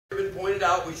pointed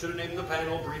out we should have named the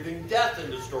panel Breathing Death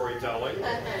into Storytelling,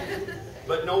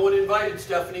 but no one invited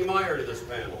Stephanie Meyer to this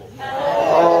panel.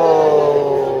 Oh.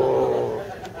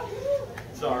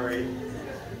 Sorry.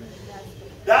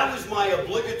 That was my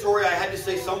obligatory, I had to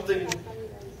say something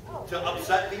to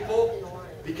upset people,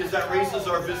 because that raises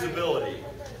our visibility.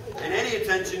 And any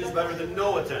attention is better than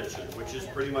no attention, which is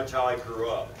pretty much how I grew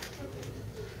up.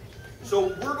 So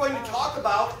we're going to talk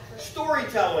about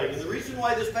storytelling. And the reason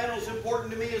why this panel is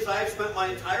important to me is I've spent my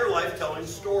entire life telling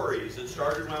stories. It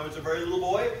started when I was a very little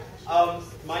boy.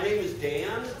 My name is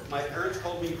Dan. My parents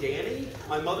called me Danny.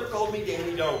 My mother called me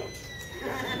Danny Don't.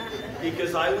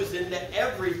 Because I was into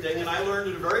everything, and I learned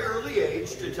at a very early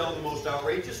age to tell the most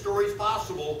outrageous stories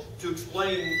possible to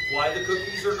explain why the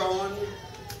cookies are gone.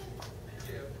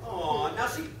 Aw, now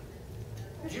see,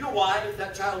 do you know why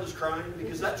that child is crying?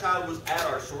 Because that child was at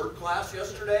our sword class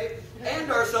yesterday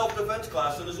and our self-defense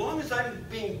class, and as long as I'm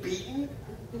being beaten,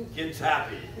 kid's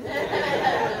happy.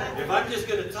 If I'm just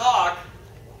going to talk,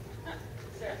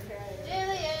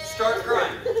 start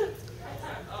crying.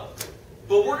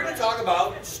 But we're going to talk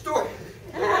about story.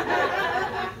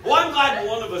 Well, I'm glad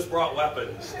one of us brought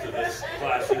weapons to this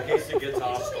class in case it gets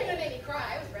hostile. You're going to make me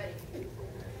cry. I was ready.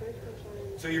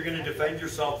 So you're going to defend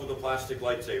yourself with a plastic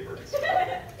lightsaber.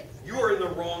 You are in the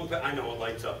wrong... I know it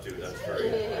lights up too. That's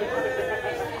great.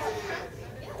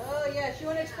 Oh, yes. You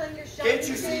want to explain your shot? Can't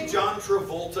you see John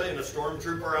Travolta in a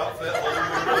stormtrooper outfit?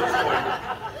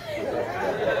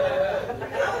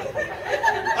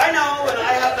 I know, and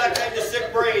I have that kind of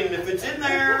sick brain. If it's in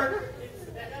there,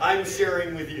 I'm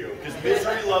sharing with you, because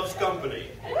misery loves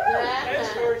company.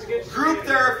 Group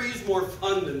therapy is more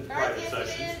fun than private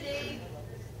sessions.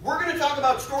 We're going to talk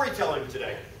about storytelling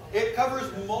today. It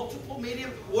covers multiple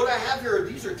mediums. What I have here,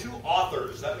 these are two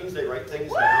authors. That means they write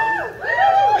things down.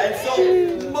 And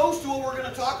so most of what we're going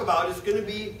to talk about is going to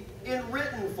be in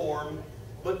written form,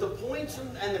 but the points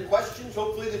and the questions,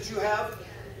 hopefully, that you have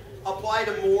apply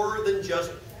to more than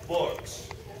just books,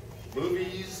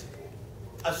 movies,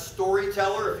 a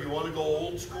storyteller, if you want to go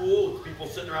old school, people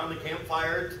sitting around the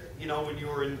campfire, you know, when you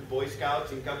were in Boy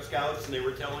Scouts and Cub Scouts and they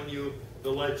were telling you the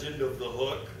legend of the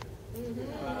hook.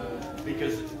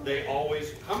 Because they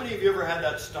always... How many of you ever had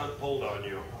that stunt pulled on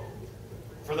you?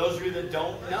 For those of you that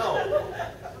don't know,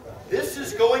 this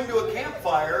is going to a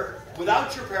campfire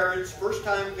without your parents, first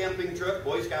time camping trip,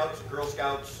 Boy Scouts, Girl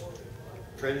Scouts,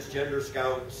 transgender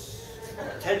scouts,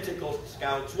 tentacle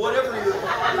scouts, whatever your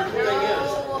thing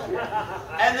is.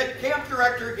 And the camp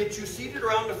director gets you seated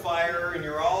around a fire and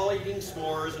you're all eating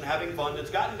s'mores and having fun.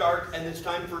 It's gotten dark and it's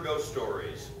time for ghost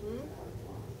stories.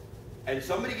 And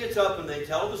somebody gets up and they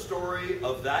tell the story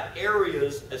of that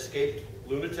area's escaped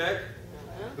lunatic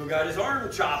who got his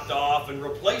arm chopped off and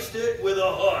replaced it with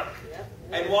a hook.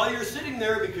 And while you're sitting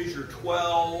there because you're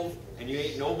 12 and you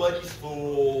ain't nobody's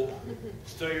fool,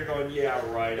 still you're going, yeah,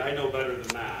 right, I know better than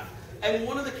that. And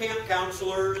one of the camp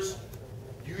counselors,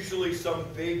 usually some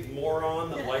big moron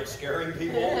that likes scaring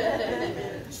people,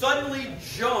 suddenly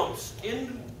jumps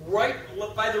in right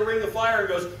by the ring of fire and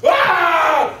goes,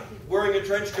 ah! Wearing a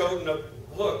trench coat and a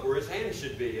hook where his hand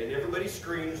should be, and everybody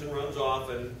screams and runs off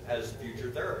and has future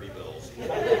therapy bills.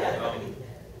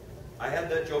 I had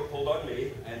that joke pulled on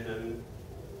me, and then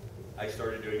I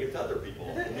started doing it to other people.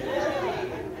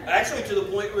 Actually, to the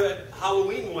point where at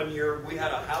Halloween one year, we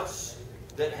had a house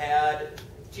that had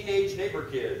teenage neighbor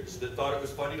kids that thought it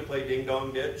was funny to play Ding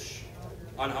Dong Ditch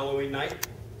on Halloween night,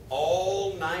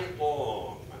 all night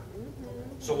long.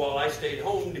 So while I stayed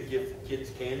home to give kids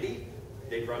candy,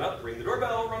 they'd run up, ring the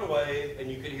doorbell, run away,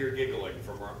 and you could hear giggling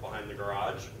from right behind the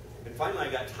garage. And finally I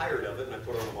got tired of it, and I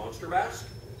put on a monster mask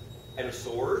and a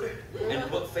sword and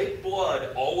put fake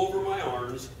blood all over my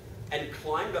arms and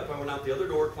climbed up. I went out the other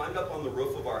door, climbed up on the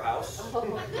roof of our house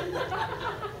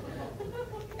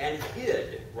and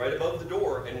hid right above the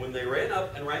door. And when they ran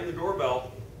up and rang the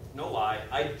doorbell, no lie,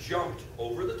 I jumped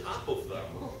over the top of them,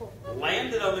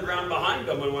 landed on the ground behind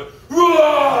them, and went,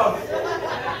 "Whoa!"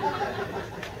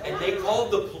 And they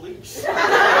called the police.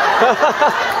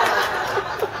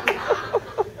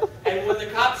 And when the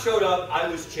cops showed up, I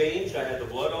was changed. I had the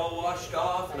blood all washed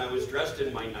off, and I was dressed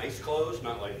in my nice clothes,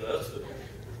 not like this,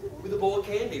 with a bowl of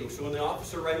candy. So when the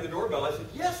officer rang the doorbell, I said,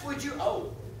 "Yes, would you?"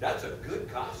 "Oh, that's a good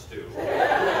costume."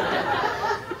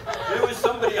 It was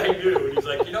somebody I knew, and he's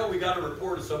like, "You know, we got a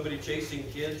report of somebody chasing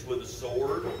kids with a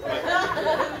sword." Like,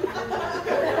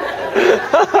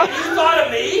 and you thought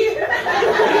of me?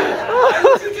 Why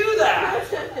would you do that?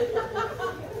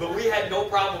 But we had no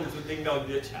problems with Ding Dong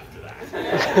Ditch after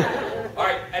that. All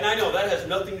right, and I know that has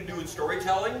nothing to do with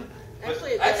storytelling.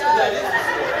 Actually, that is a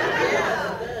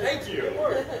story. Thank you.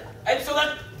 And so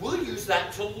we'll use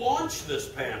that to launch this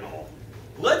panel.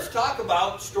 Let's talk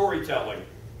about storytelling.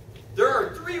 There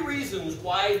are 3 reasons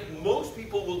why most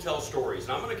people will tell stories.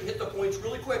 And I'm going to hit the points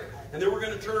really quick, and then we're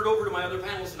going to turn it over to my other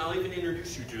panelists, and I'll even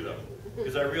introduce you to them.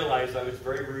 Because I realized I was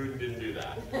very rude and didn't do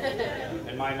that.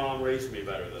 And my mom raised me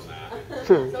better than that.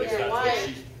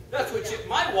 That's what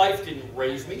my wife didn't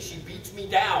raise me, she beats me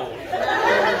down.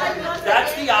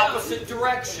 That's the opposite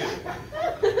direction.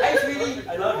 Hey, sweetie,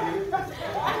 I love you.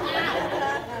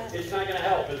 It's not going to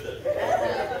help, is it?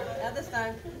 Not this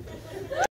time.